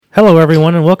Hello,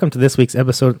 everyone, and welcome to this week's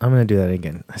episode. I'm going to do that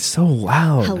again. It's so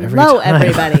loud. Hello,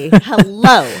 everybody.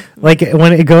 Hello. Like,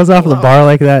 when it goes off the bar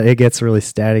like that, it gets really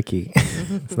staticky.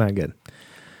 It's not good.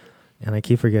 And I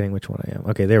keep forgetting which one I am.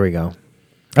 Okay, there we go.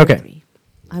 Okay.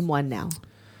 I'm one now.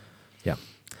 Yeah.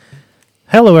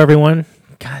 Hello, everyone.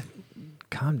 God,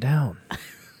 calm down.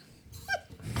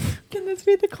 Can this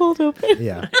be the cold open?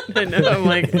 Yeah. I know. I'm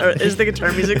like, is the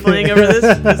guitar music playing over this?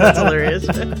 'Cause that's hilarious.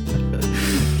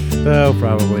 Oh,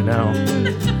 probably now.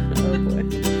 Oh boy.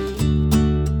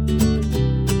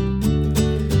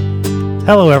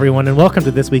 Hello, everyone, and welcome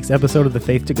to this week's episode of the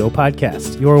Faith to Go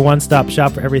podcast, your one-stop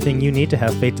shop for everything you need to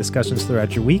have faith discussions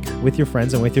throughout your week with your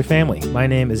friends and with your family. My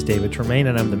name is David Tremaine,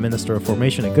 and I'm the Minister of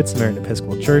Formation at Good Samaritan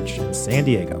Episcopal Church in San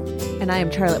Diego. And I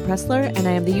am Charlotte Pressler, and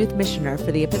I am the Youth Missioner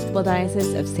for the Episcopal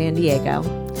Diocese of San Diego.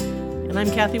 And I'm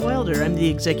Kathy Wilder. I'm the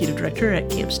Executive Director at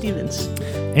Camp Stevens.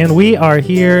 And we are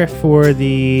here for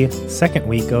the second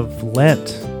week of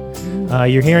Lent.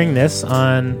 You're hearing this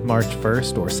on March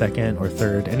 1st or 2nd or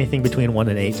 3rd, anything between 1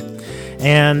 and 8.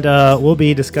 And we'll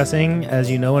be discussing,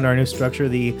 as you know, in our new structure,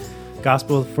 the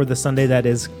gospel for the Sunday that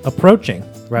is approaching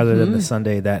rather than the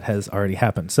Sunday that has already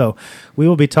happened. So we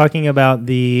will be talking about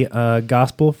the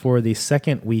gospel for the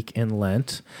second week in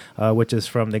Lent, which is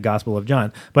from the Gospel of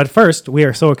John. But first, we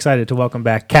are so excited to welcome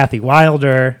back Kathy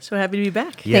Wilder. So happy to be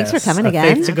back. Yes, Thanks for coming a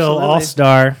again. Faith to Go Absolutely.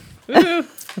 All-Star.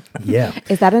 Yeah.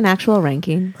 Is that an actual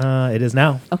ranking? It is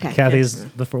now. Okay. Kathy's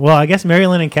well, I guess Mary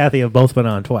Lynn and Kathy have both been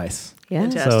on twice. Yeah.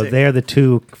 Fantastic. So they're the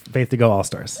two Faith to Go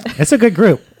All-Stars. It's a good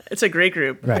group. It's a great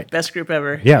group. Right. Best group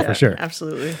ever. Yeah, for sure.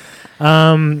 Absolutely.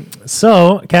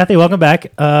 So, Kathy, welcome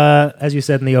back. As you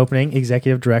said in the opening,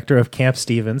 Executive Director of Camp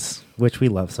Stevens, which we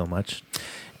love so much.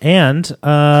 And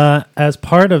as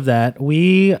part of that,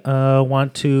 we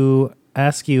want to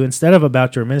ask you, instead of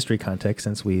about your ministry context,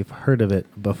 since we've heard of it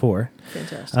before,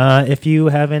 Fantastic. if you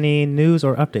have any news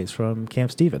or updates from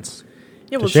Camp Stevens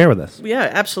Yeah, to share with us. Yeah,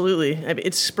 absolutely. I mean,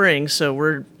 it's spring, so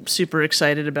we're super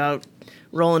excited about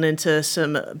rolling into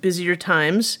some busier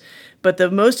times. But the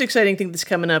most exciting thing that's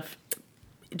coming up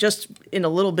just in a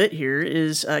little bit here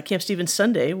is Camp Stevens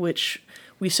Sunday, which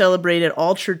we celebrate at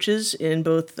all churches in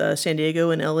both San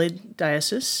Diego and LA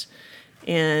Diocese.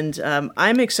 And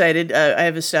I'm excited. I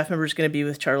have a staff member who's going to be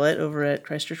with Charlotte over at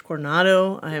Christ Church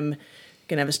Coronado. I'm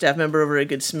going to have a staff member over at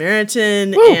Good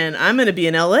Samaritan. Woo! And I'm going to be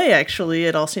in LA, actually,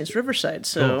 at All Saints Riverside.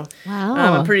 So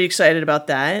Wow. I'm pretty excited about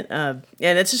that. And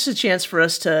it's just a chance for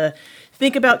us to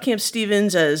think about Camp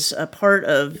Stevens as a part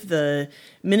of the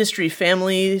ministry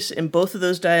families in both of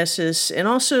those dioceses, and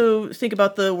also think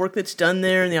about the work that's done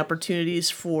there and the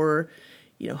opportunities for,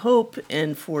 hope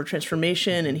and for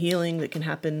transformation and healing that can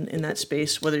happen in that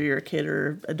space, whether you're a kid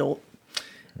or adult.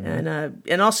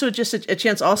 And also just a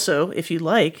chance also, if you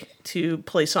like, to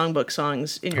play songbook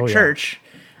songs in your Oh, yeah. church.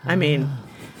 I mean,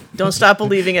 Don't Stop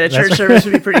Believing at a church service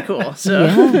would be pretty cool.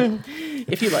 So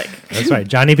if you like. That's right.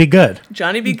 Johnny Be Good.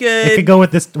 Johnny Be It Good. could go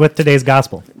with today's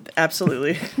gospel.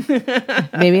 Absolutely.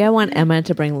 Maybe I want Emma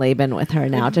to bring Laban with her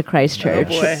now to Christ Church.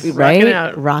 boy. Rock Right? it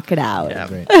out. Rock it out. Yeah,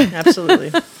 Great.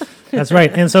 absolutely. That's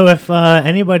right. And so if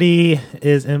anybody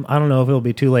is, and I don't know if it'll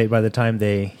be too late by the time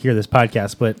they hear this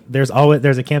podcast, but there's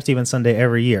a Camp Stevens Sunday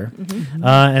every year.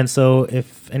 And so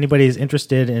if anybody is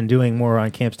interested in doing more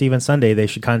on Camp Stevens Sunday, they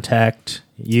should contact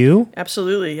you.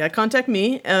 Absolutely. Yeah, contact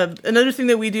me. Another thing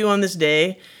that we do on this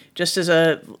day, just as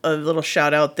a little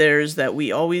shout out there, is that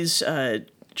we always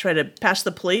try to pass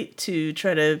the plate to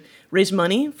try to raise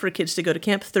money for kids to go to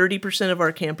camp. 30% of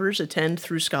our campers attend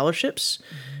through scholarships,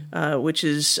 which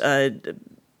is, I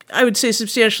would say,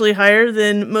 substantially higher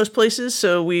than most places.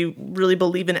 So we really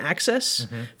believe in access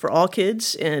for all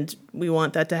kids, and we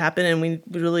want that to happen. And we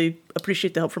really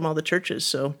appreciate the help from all the churches.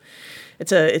 So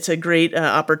it's a great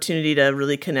opportunity to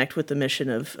really connect with the mission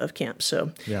of camp.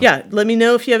 So yeah, let me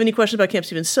know if you have any questions about Camp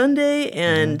Stevens Sunday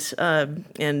and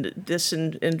this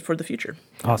and for the future.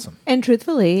 Awesome. And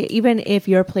truthfully, even if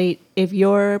your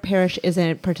parish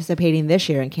isn't participating this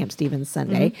year in Camp Stevens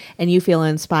Sunday, and you feel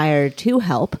inspired to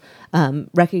help,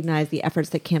 recognize the efforts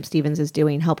that Camp Stevens is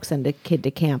doing, help send a kid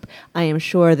to camp, I am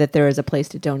sure that there is a place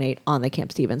to donate on the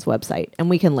Camp Stevens website, and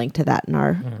we can link to that in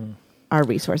our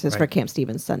resources for Camp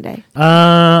Stevens Sunday.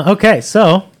 Okay,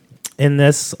 so in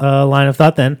this line of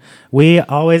thought then, we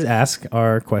always ask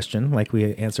our question, like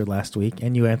we answered last week,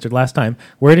 and you answered last time,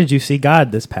 where did you see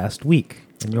God this past week?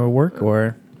 In your work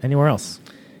or anywhere else?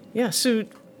 Yeah, so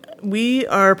we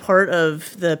are part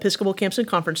of the Episcopal Camps and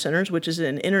Conference Centers, which is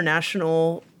an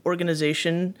international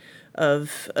organization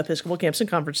of Episcopal Camps and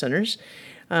Conference Centers.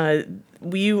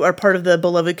 We are part of the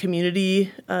Beloved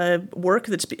Community work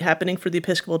that's happening for the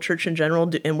Episcopal Church in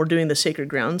general, and we're doing the Sacred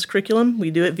Grounds curriculum.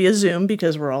 We do it via Zoom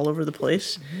because we're all over the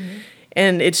place. Mm-hmm.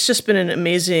 And it's just been an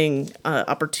amazing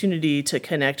opportunity to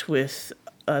connect with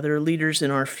other leaders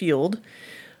in our field.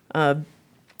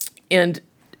 And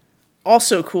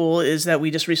also cool is that we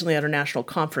just recently had our national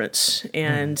conference,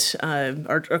 and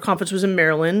our conference was in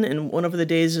Maryland, and one of the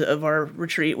days of our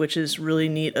retreat, which is really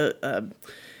neat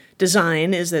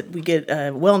design, is that we get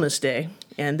a wellness day.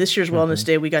 And this year's wellness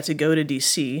day, we got to go to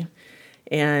D.C.,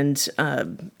 and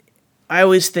I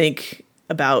always think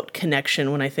about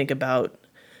connection when I think about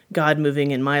God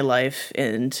moving in my life.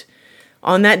 And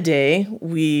on that day,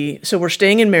 we're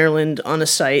staying in Maryland on a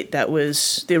site that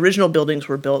was, the original buildings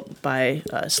were built by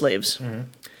slaves. Mm-hmm.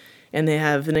 And they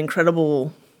have an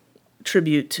incredible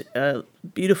tribute,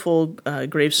 beautiful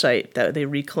grave site that they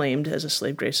reclaimed as a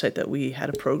slave grave site that we had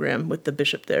a program with the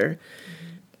bishop there. Mm-hmm.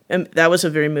 And that was a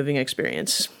very moving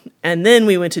experience. And then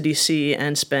we went to D.C.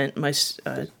 and spent,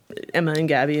 Emma and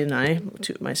Gabby and I,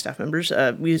 two of my staff members,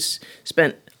 we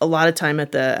spent a lot of time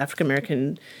at the African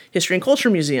American History and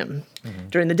Culture Museum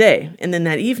during the day. And then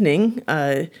that evening,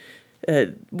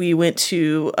 we went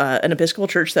to an Episcopal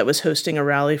church that was hosting a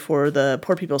rally for the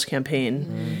Poor People's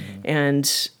Campaign. And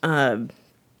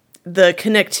the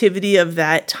connectivity of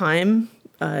that time,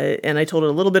 and I told it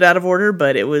a little bit out of order,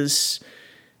 but it was,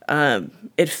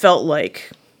 it felt like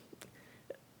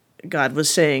God was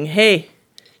saying, hey,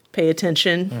 pay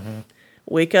attention,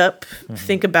 wake up,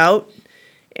 think about,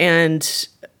 and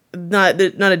not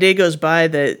a day goes by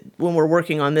that when we're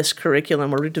working on this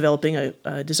curriculum, we're developing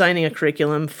designing a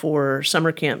curriculum for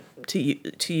summer camp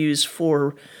to use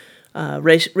for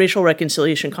racial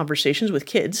reconciliation conversations with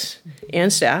kids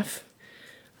and staff.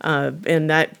 And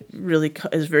that really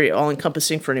is very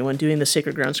all-encompassing for anyone doing the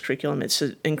Sacred Grounds curriculum. It's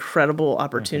an incredible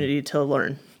opportunity to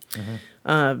learn.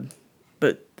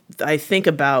 But I think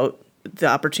about the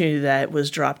opportunity that was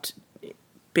dropped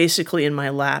basically in my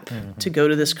lap to go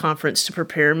to this conference to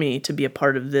prepare me to be a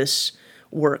part of this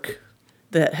work,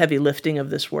 the heavy lifting of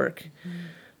this work.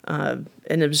 And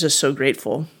it was just so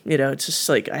grateful. It's just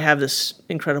like I have this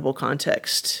incredible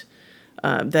context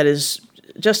that is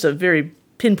just a very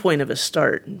pinpoint of a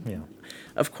start,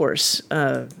 of course.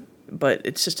 But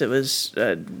it was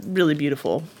really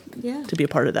beautiful to be a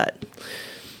part of that.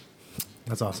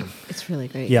 That's awesome. It's really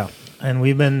great. Yeah.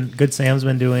 And Good Sam's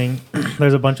been doing,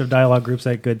 there's a bunch of dialogue groups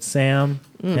at Good Sam,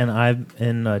 and I'm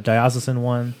in a diocesan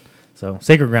one. So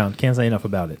Sacred Ground, can't say enough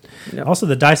about it. No. Also,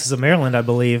 the Diocese of Maryland, I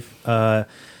believe,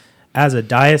 as a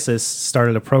diocese,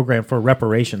 started a program for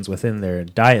reparations within their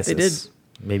diocese. They did.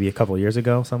 Maybe a couple of years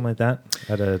ago, something like that,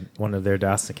 at one of their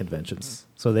diocesan conventions.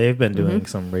 So they've been doing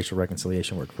some racial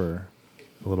reconciliation work for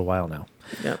a little while now.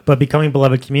 Yep. But becoming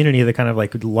Beloved Community, the kind of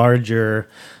like larger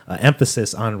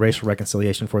emphasis on racial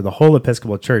reconciliation for the whole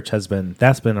Episcopal Church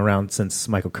that's been around since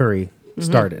Michael Curry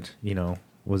started.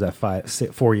 Was that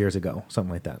 4 years ago,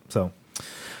 something like that. So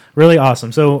really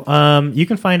awesome. So you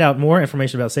can find out more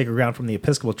information about Sacred Ground from the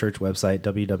Episcopal Church website,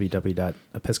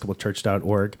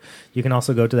 www.episcopalchurch.org. You can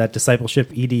also go to that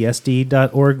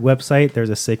discipleshipedsd.org website. There's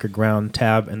a Sacred Ground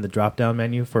tab in the drop-down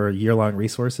menu for year-long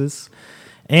resources.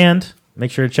 And make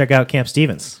sure to check out Camp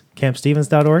Stevens,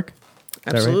 campstevens.org.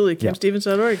 Absolutely, right?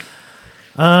 campstevens.org.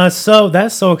 So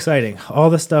that's so exciting. All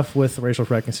the stuff with racial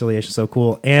reconciliation, so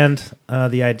cool. And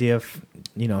the idea of,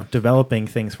 developing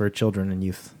things for children and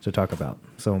youth to talk about,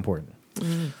 so important.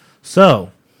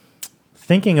 So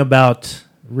thinking about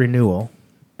renewal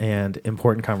and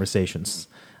important conversations,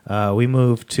 we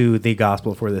move to the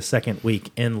gospel for the second week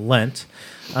in Lent.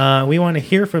 We want to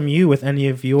hear from you with any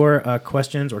of your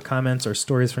questions or comments or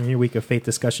stories from your week of faith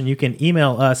discussion. You can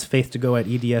email us,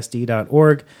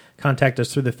 faith2go@edsd.org. Contact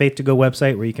us through the Faith2Go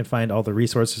website, where you can find all the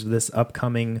resources for this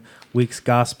upcoming week's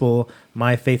gospel,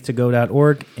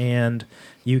 myfaith2go.org, and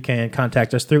you can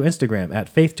contact us through Instagram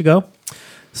at Faith2Go.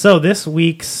 So this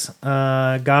week's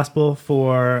gospel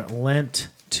for Lent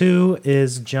 2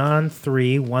 is John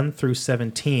 3, 1 through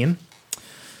 17.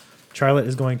 Charlotte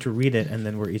is going to read it, and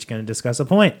then we're each going to discuss a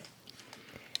point.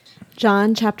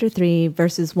 John chapter 3,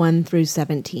 verses 1 through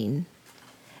 17.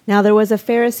 Now there was a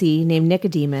Pharisee named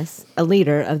Nicodemus, a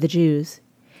leader of the Jews.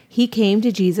 He came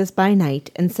to Jesus by night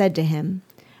and said to him,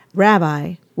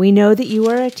 Rabbi, we know that you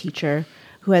are a teacher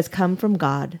who has come from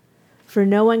God, for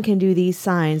no one can do these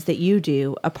signs that you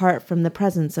do apart from the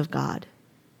presence of God.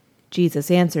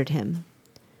 Jesus answered him,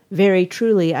 Very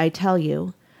truly I tell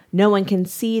you, no one can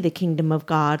see the kingdom of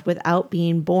God without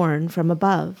being born from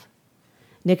above.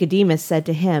 Nicodemus said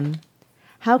to him,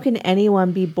 How can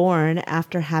anyone be born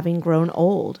after having grown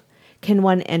old? Can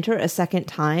one enter a second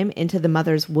time into the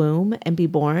mother's womb and be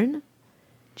born?"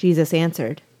 Jesus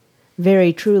answered,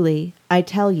 "Very truly, I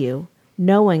tell you,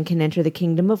 no one can enter the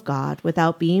kingdom of God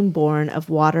without being born of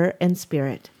water and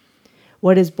spirit.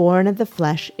 What is born of the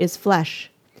flesh is flesh,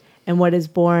 and what is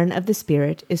born of the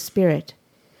Spirit is spirit.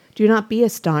 Do not be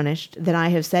astonished that I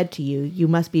have said to you, you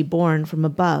must be born from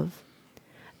above.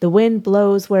 The wind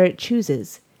blows where it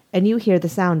chooses, and you hear the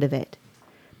sound of it,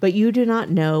 but you do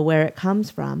not know where it comes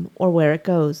from or where it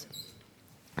goes.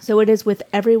 So it is with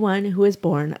everyone who is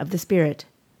born of the Spirit."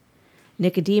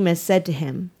 Nicodemus said to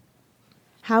him,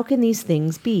 "How can these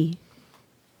things be?"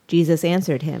 Jesus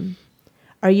answered him,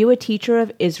 "Are you a teacher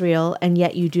of Israel, and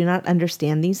yet you do not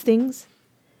understand these things?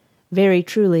 Very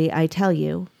truly, I tell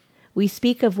you, we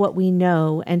speak of what we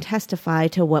know and testify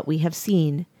to what we have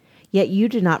seen, yet you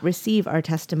do not receive our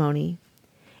testimony.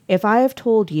 If I have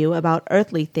told you about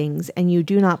earthly things and you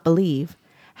do not believe,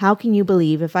 how can you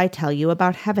believe if I tell you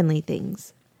about heavenly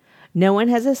things? No one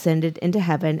has ascended into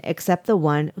heaven except the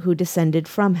one who descended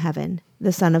from heaven,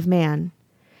 the Son of Man.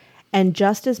 And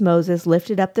just as Moses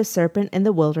lifted up the serpent in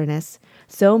the wilderness,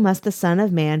 so must the Son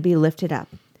of Man be lifted up,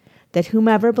 that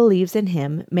whomever believes in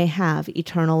him may have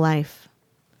eternal life.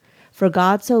 For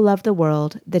God so loved the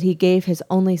world that he gave his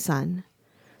only Son,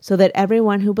 so that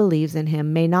everyone who believes in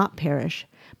him may not perish,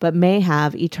 but may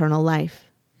have eternal life.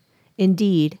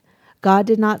 Indeed, God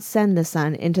did not send the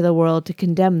Son into the world to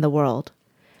condemn the world,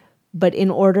 but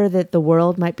in order that the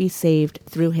world might be saved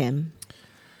through him."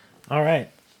 All right.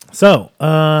 So,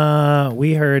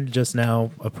 we heard just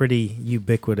now a pretty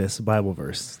ubiquitous Bible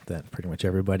verse that pretty much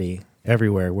everybody,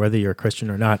 everywhere, whether you're a Christian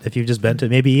or not, if you've just been to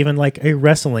maybe even like a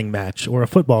wrestling match or a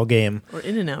football game. Or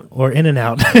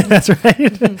In-N-Out. That's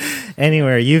right.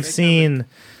 Anywhere. You've seen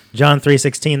John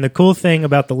 3:16. The cool thing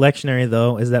about the lectionary,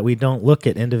 though, is that we don't look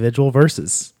at individual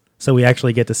verses. So we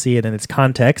actually get to see it in its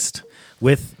context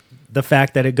with the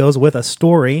fact that it goes with a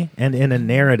story and in a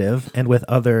narrative and with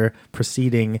other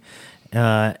preceding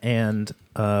and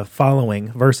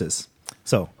following verses.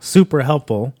 So super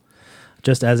helpful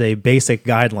just as a basic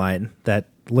guideline that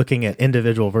looking at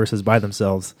individual verses by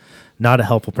themselves, not a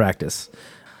helpful practice.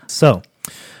 So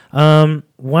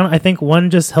I think one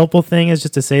just helpful thing is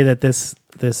just to say that this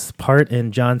part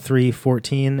in John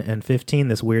 3:14 and 15,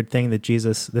 this weird thing that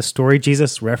this story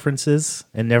Jesus references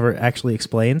and never actually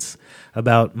explains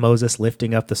about Moses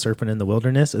lifting up the serpent in the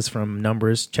wilderness is from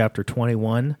Numbers chapter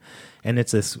 21. And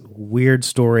it's this weird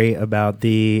story about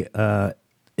the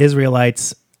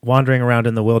Israelites wandering around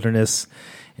in the wilderness,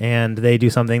 and they do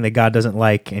something that God doesn't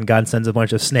like, and God sends a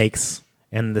bunch of snakes,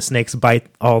 and the snakes bite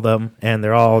all of them, and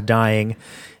they're all dying.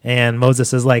 And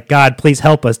Moses is like, "God, please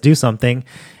help us do something."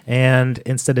 And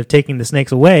instead of taking the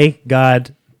snakes away,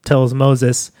 God tells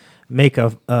Moses, "Make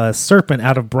a serpent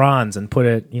out of bronze and put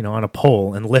it, on a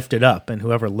pole and lift it up, and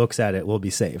whoever looks at it will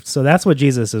be saved." So that's what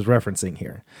Jesus is referencing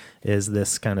here, is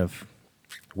this kind of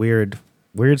weird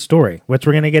story, which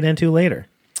we're going to get into later.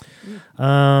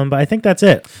 But I think that's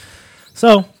it.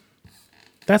 So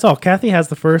that's all. Kathy has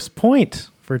the first point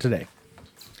for today.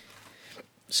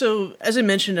 So, as I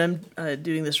mentioned, I'm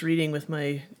doing this reading with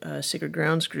my Sacred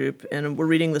Grounds group, and we're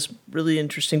reading this really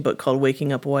interesting book called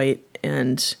Waking Up White.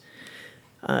 And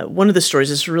one of the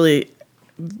stories is really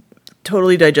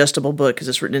totally digestible book because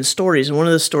it's written in stories. And one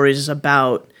of the stories is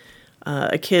about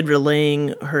a kid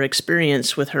relaying her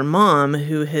experience with her mom,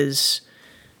 who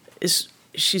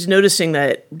she's noticing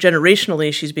that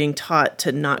generationally she's being taught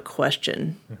to not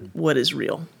question what is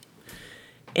real.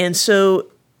 And so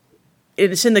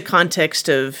it's in the context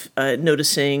of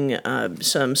noticing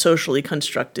some socially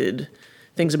constructed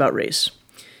things about race.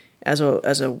 And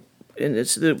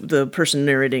it's the person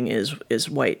narrating is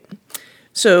white.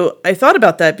 So I thought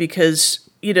about that because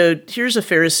here's a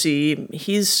Pharisee.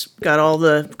 He's got all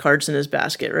the cards in his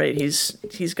basket, right?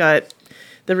 He's got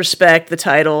the respect, the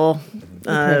title,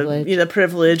 the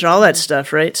privilege, all that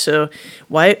stuff, right? So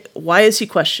why is he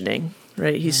questioning?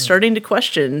 Right, he's starting to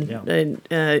question.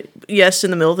 And, yes,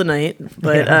 in the middle of the night,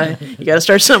 but you got to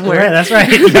start somewhere. Right, that's right.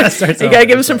 You got to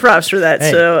give him some props for that.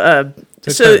 Hey,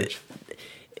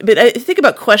 but I think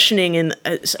about questioning, and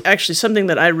it's actually something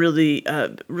that I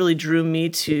really drew me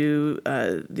to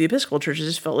the Episcopal Church. I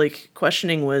just felt like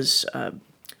questioning was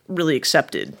really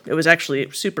accepted. It was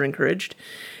actually super encouraged,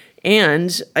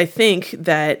 and I think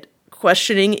that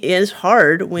questioning is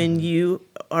hard when you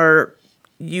are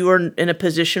in a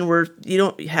position where you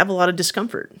don't have a lot of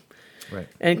discomfort. Right.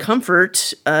 And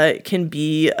comfort can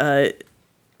be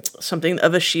something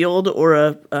of a shield or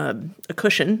a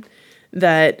cushion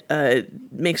that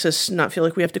makes us not feel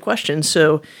like we have to question.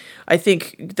 So I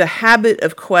think the habit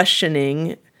of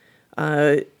questioning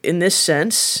in this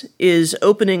sense, is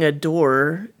opening a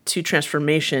door to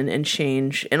transformation and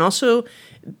change, and also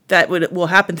that will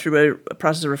happen through a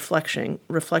process of reflection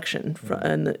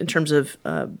in terms of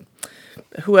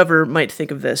whoever might think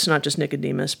of this, not just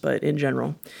Nicodemus, but in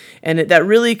general. And that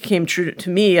really came true to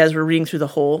me as we're reading through the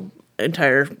whole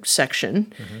entire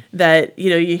section, that,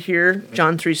 you hear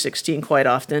John 3:16 quite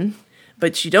often,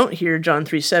 but you don't hear John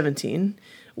 3:17,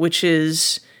 which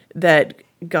is that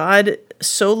God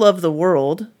so loved the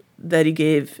world that he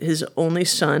gave his only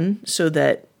son so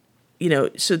that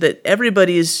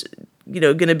everybody's,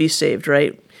 going to be saved,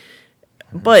 right?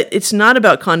 But it's not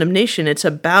about condemnation. It's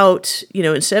about,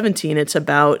 in 17, it's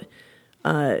about,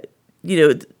 the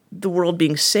world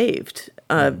being saved.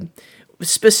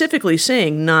 Specifically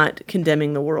saying not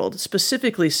condemning the world,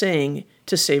 specifically saying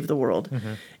to save the world.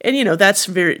 And,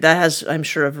 that has, I'm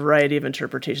sure, a variety of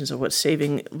interpretations of what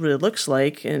saving really looks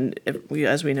like. And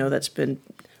as we know, that's been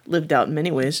lived out in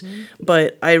many ways.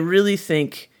 But I really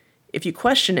think if you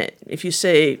question it, if you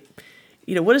say,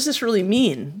 what does this really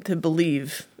mean to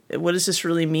believe? What does this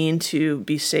really mean to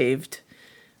be saved?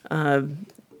 I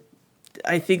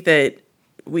think that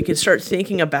we can start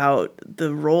thinking about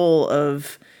the role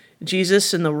of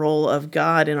Jesus and the role of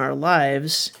God in our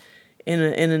lives in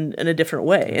a different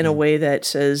way, in a way that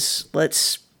says,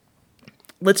 let's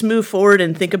move forward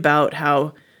and think about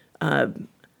how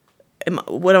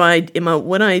what am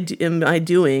I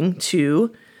doing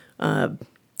to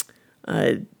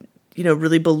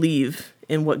really believe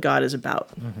in what God is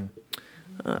about.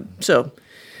 So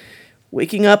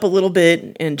waking up a little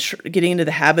bit and getting into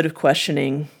the habit of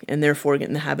questioning, and therefore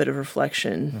getting the habit of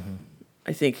reflection,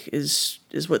 I think is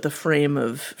what the frame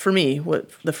of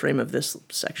this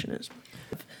section is.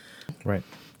 Right.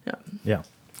 Yeah.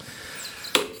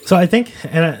 So I think,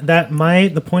 and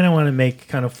the point I want to make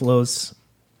kind of flows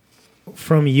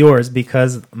from yours,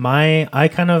 because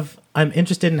I'm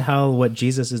interested in how what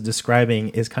Jesus is describing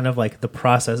is kind of like the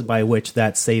process by which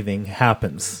that saving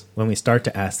happens when we start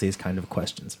to ask these kind of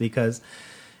questions. Because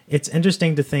it's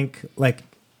interesting to think, like,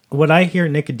 what I hear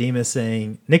Nicodemus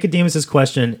saying, Nicodemus's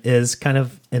question is kind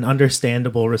of an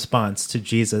understandable response to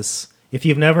Jesus. If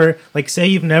you've never, say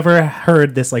you've never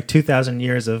heard this, 2,000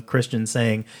 years of Christians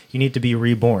saying you need to be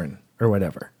reborn or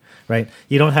whatever, right?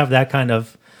 You don't have that kind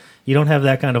of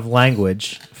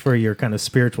language for your kind of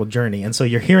spiritual journey. And so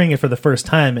you're hearing it for the first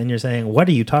time and you're saying, what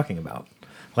are you talking about?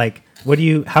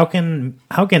 How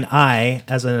can I,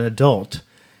 as an adult,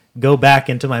 go back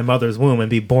into my mother's womb and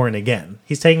be born again?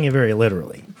 He's taking it very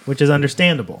literally, which is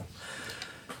understandable.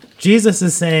 Jesus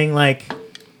is saying,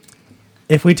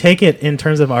 if we take it in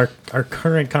terms of our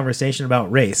current conversation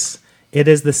about race, it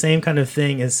is the same kind of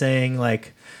thing as saying,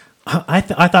 I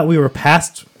thought we were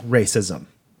past racism.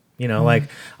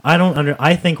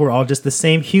 I think we're all just the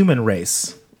same human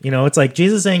race. It's like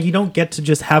Jesus saying you don't get to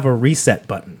just have a reset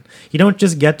button. You don't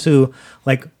just get to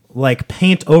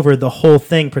paint over the whole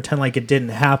thing, pretend like it didn't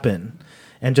happen,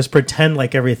 and just pretend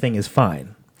like everything is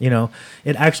fine.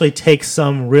 It actually takes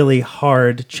some really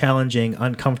hard, challenging,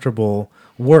 uncomfortable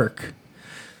work.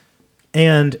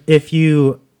 And unless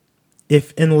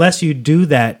you do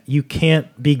that, you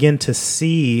can't begin to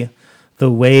see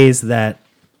the ways that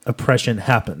oppression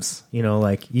happens.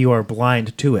 You are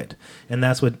blind to it. And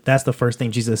that's the first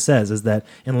thing Jesus says, is that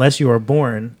unless you are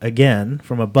born again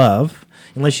from above,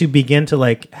 unless you begin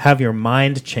to have your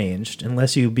mind changed,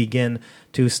 unless you begin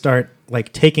to start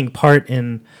taking part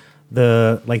in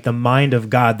the mind of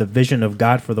God, the vision of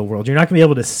God for the world, you're not going to be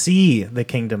able to see the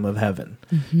kingdom of heaven.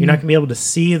 You're not going to be able to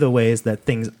see the ways that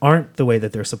things aren't the way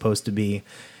that they're supposed to be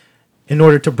in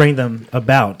order to bring them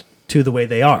about to the way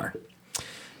they are.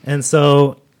 And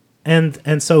so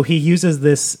he uses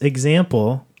this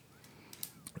example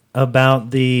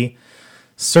about the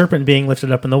serpent being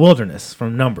lifted up in the wilderness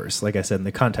from Numbers, like I said in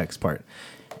the context part.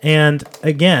 And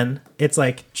again, it's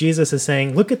like Jesus is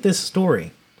saying, look at this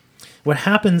story. What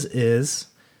happens is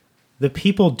the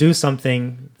people do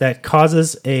something that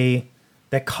causes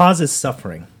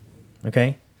suffering,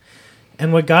 okay?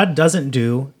 And what God doesn't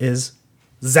do is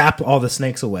zap all the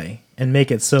snakes away and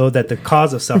make it so that the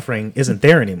cause of suffering isn't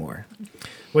there anymore.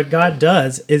 What God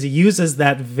does is he uses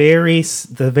the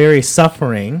very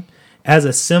suffering as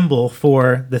a symbol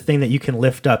for the thing that you can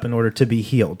lift up in order to be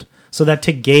healed, so that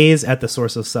to gaze at the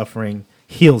source of suffering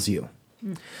heals you.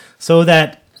 So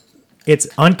that it's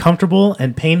uncomfortable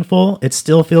and painful. It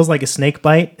still feels like a snake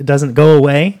bite. It doesn't go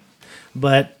away,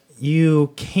 but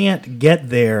you can't get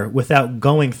there without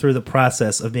going through the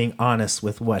process of being honest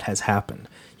with what has happened.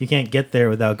 You can't get there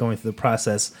without going through the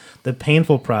process, the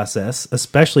painful process,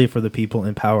 especially for the people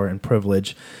in power and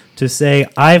privilege, to say,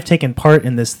 I've taken part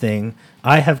in this thing.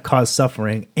 I have caused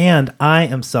suffering, and I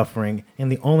am suffering,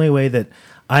 and the only way that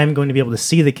I'm going to be able to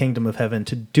see the kingdom of heaven,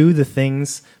 to do the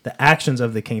things, the actions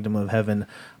of the kingdom of heaven,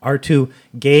 are to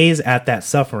gaze at that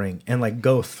suffering and like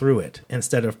go through it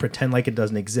instead of pretend like it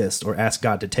doesn't exist or ask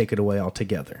God to take it away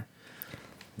altogether.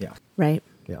 Yeah. Right.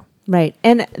 Yeah. Right.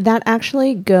 And that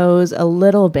actually goes a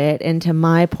little bit into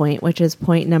my point, which is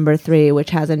point number 3,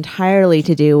 which has entirely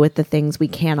to do with the things we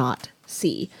cannot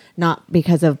see, not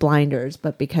because of blinders,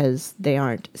 but because they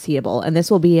aren't seeable. And this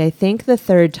will be, I think, the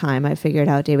third time I figured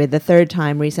out, David, the third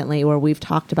time recently where we've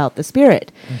talked about the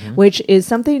Spirit, which is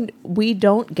something we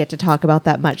don't get to talk about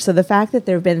that much. So the fact that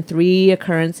there have been 3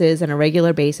 occurrences on a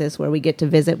regular basis where we get to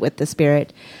visit with the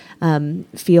Spirit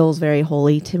feels very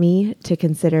holy to me to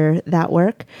consider that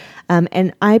work.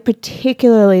 And I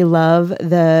particularly love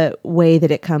the way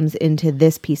that it comes into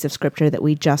this piece of scripture that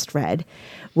we just read,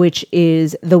 which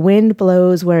is the wind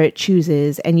blows where it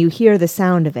chooses and you hear the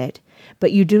sound of it,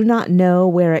 but you do not know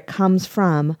where it comes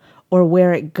from or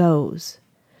where it goes.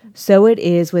 So it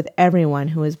is with everyone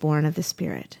who is born of the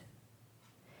Spirit.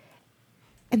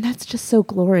 And that's just so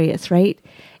glorious, right?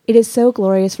 It is so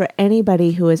glorious for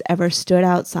anybody who has ever stood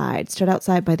outside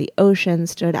by the ocean,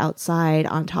 stood outside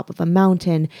on top of a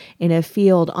mountain, in a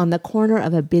field, on the corner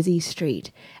of a busy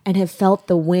street, and have felt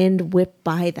the wind whip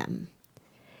by them.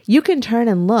 You can turn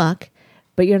and look,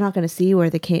 but you're not going to see where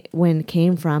the wind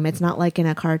came from. It's not like in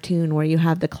a cartoon where you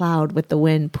have the cloud with the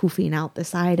wind poofing out the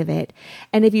side of it.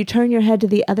 And if you turn your head to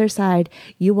the other side,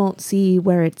 you won't see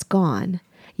where it's gone.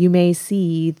 You may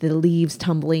see the leaves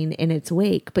tumbling in its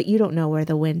wake, but you don't know where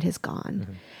the wind has gone.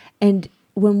 Mm-hmm. And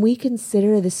when we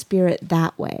consider the Spirit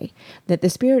that way, that the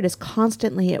Spirit is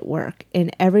constantly at work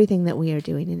in everything that we are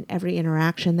doing, in every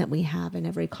interaction that we have, in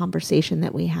every conversation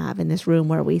that we have in this room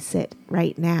where we sit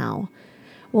right now,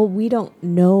 well, we don't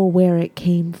know where it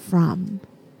came from,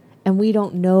 and we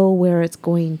don't know where it's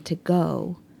going to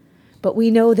go, but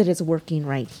we know that it's working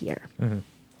right here. Mm-hmm.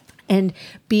 And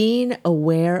being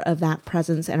aware of that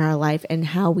presence in our life and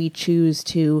how we choose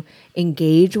to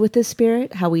engage with the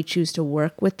Spirit, how we choose to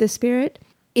work with the Spirit,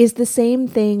 is the same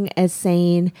thing as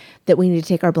saying that we need to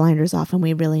take our blinders off and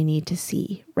we really need to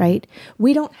see, right?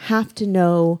 We don't have to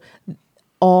know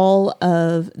all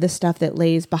of the stuff that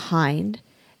lays behind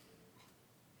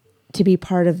to be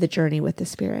part of the journey with the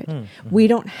Spirit. Mm-hmm. We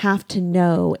don't have to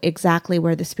know exactly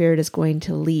where the Spirit is going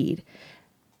to lead.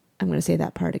 I'm going to say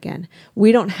that part again.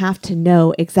 We don't have to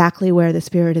know exactly where the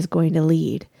Spirit is going to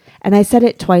lead. And I said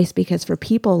it twice because for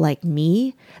people like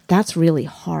me, that's really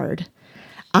hard.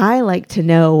 I like to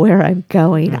know where I'm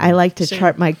going. I like to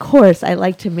chart my course. I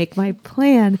like to make my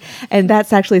plan. And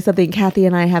that's actually something Kathy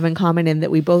and I have in common, in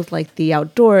that we both like the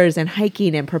outdoors, and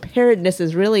hiking and preparedness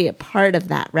is really a part of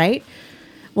that, right?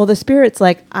 Well, the Spirit's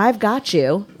like, I've got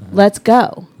you. Let's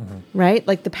go, right?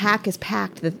 Like the pack is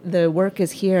packed. The work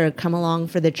is here. Come along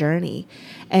for the journey.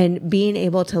 And being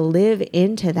able to live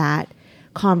into that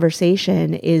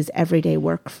conversation is everyday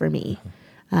work for me.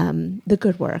 The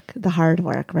good work, the hard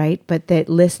work, right? But that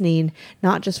listening,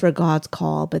 not just for God's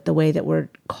call, but the way that we're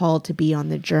called to be on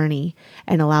the journey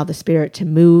and allow the Spirit to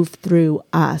move through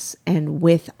us and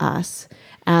with us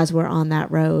as we're on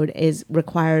that road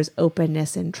requires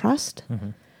openness and trust.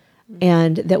 Mm-hmm.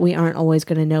 And that we aren't always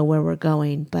going to know where we're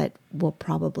going, but we'll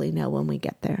probably know when we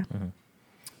get there.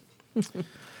 Mm-hmm.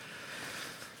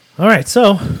 All right,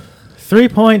 so 3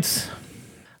 points.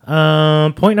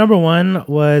 Point number 1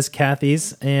 was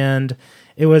Kathy's, and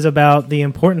it was about the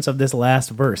importance of this last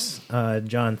verse,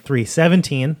 John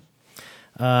 3:17,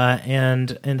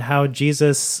 and how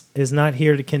Jesus is not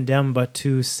here to condemn but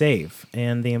to save,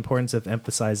 and the importance of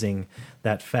emphasizing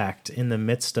that fact in the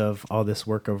midst of all this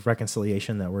work of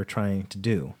reconciliation that we're trying to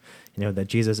do. You know, that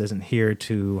Jesus isn't here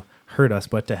to hurt us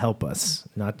but to help us,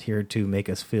 not here to make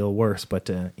us feel worse but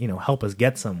to, help us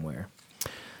get somewhere.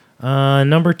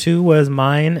 Number 2 was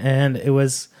mine, and it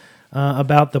was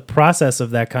about the process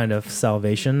of that kind of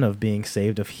salvation, of being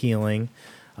saved, of healing,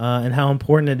 and how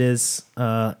important it is,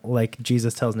 like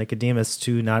Jesus tells Nicodemus,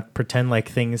 to not pretend like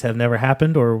things have never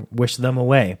happened or wish them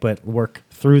away, but work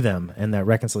through them. And that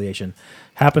reconciliation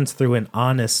happens through an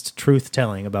honest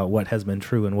truth-telling about what has been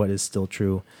true and what is still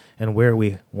true and where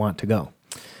we want to go.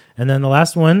 And then the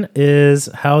last one is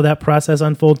how that process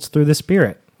unfolds through the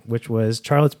Spirit, which was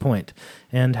Charlotte's point,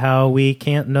 and how we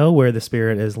can't know where the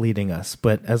Spirit is leading us.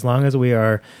 But as long as we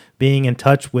are being in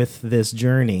touch with this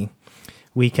journey,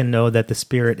 we can know that the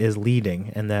Spirit is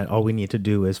leading and that all we need to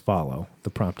do is follow the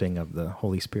prompting of the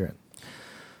Holy Spirit.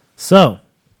 So,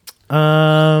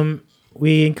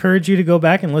 we encourage you to go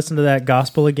back and listen to that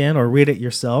gospel again or read it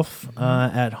yourself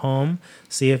at home.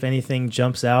 See if anything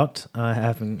jumps out,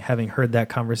 having heard that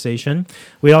conversation.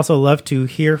 We also love to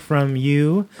hear from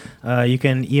you. You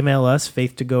can email us,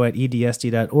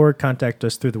 faith2go@edsd.org, contact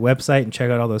us through the website and check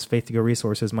out all those Faith2Go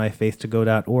resources,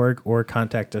 myfaith2go.org, or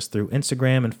contact us through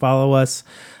Instagram and follow us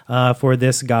for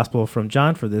this gospel from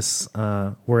John. For this,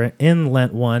 we're in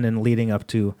Lent 1 and leading up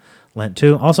to Lent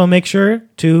 2. Also, make sure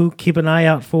to keep an eye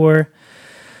out for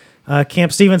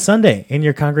Camp Stephen Sunday in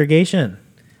your congregation.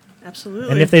 Absolutely.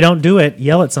 And if they don't do it,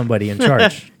 yell at somebody in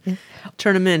charge.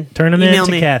 Turn them in. Turn them Email in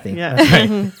to me. Kathy. Yeah.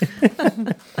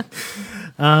 That's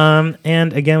right.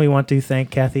 And again, we want to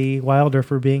thank Kathy Wilder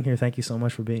for being here. Thank you so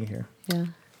much for being here. Yeah.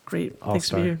 Great. All Thanks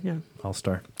star. for being here. Yeah.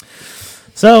 All-star.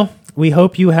 So we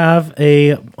hope you have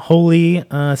a holy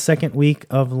second week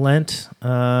of Lent.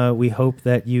 We hope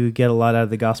that you get a lot out of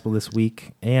the gospel this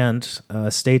week. And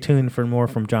stay tuned for more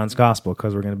from John's gospel,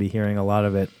 because we're going to be hearing a lot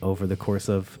of it over the course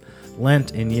of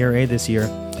Lent in year A this year.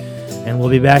 And we'll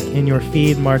be back in your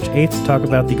feed March 8th to talk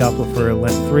about the gospel for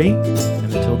Lent 3.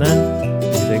 And until then,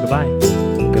 say goodbye.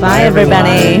 Bye,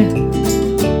 everybody.